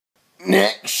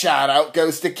Next shout out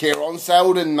goes to Kieron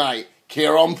Seldon, mate.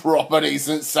 Kieron proper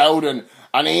decent Seldon.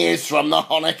 And he is from the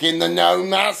Honickleknowle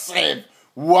Massive.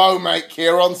 Whoa, mate,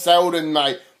 Kieron Seldon,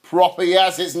 mate. Proper,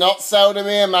 yes, it's not Seldon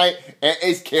here, mate. It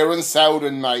is Kieron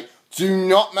Seldon, mate. Do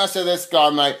not mess with this guy,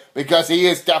 mate, because he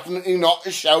is definitely not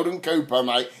a Sheldon Cooper,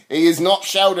 mate. He is not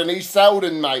Sheldon, he's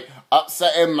Seldon, mate.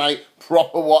 Upset him, mate.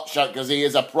 Proper watch out, because he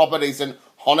is a proper decent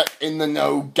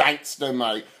Honickleknowle gangster,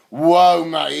 mate. Whoa,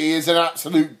 mate, he is an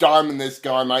absolute diamond, this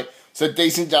guy, mate. It's a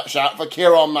decent shout for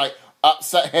Kieron, mate.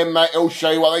 Upset him, mate. He'll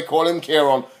show you what they call him,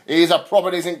 Kieron. He's a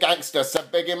proper decent gangster, so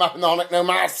big him up in the Honickleknowle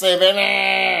Massive,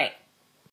 innit?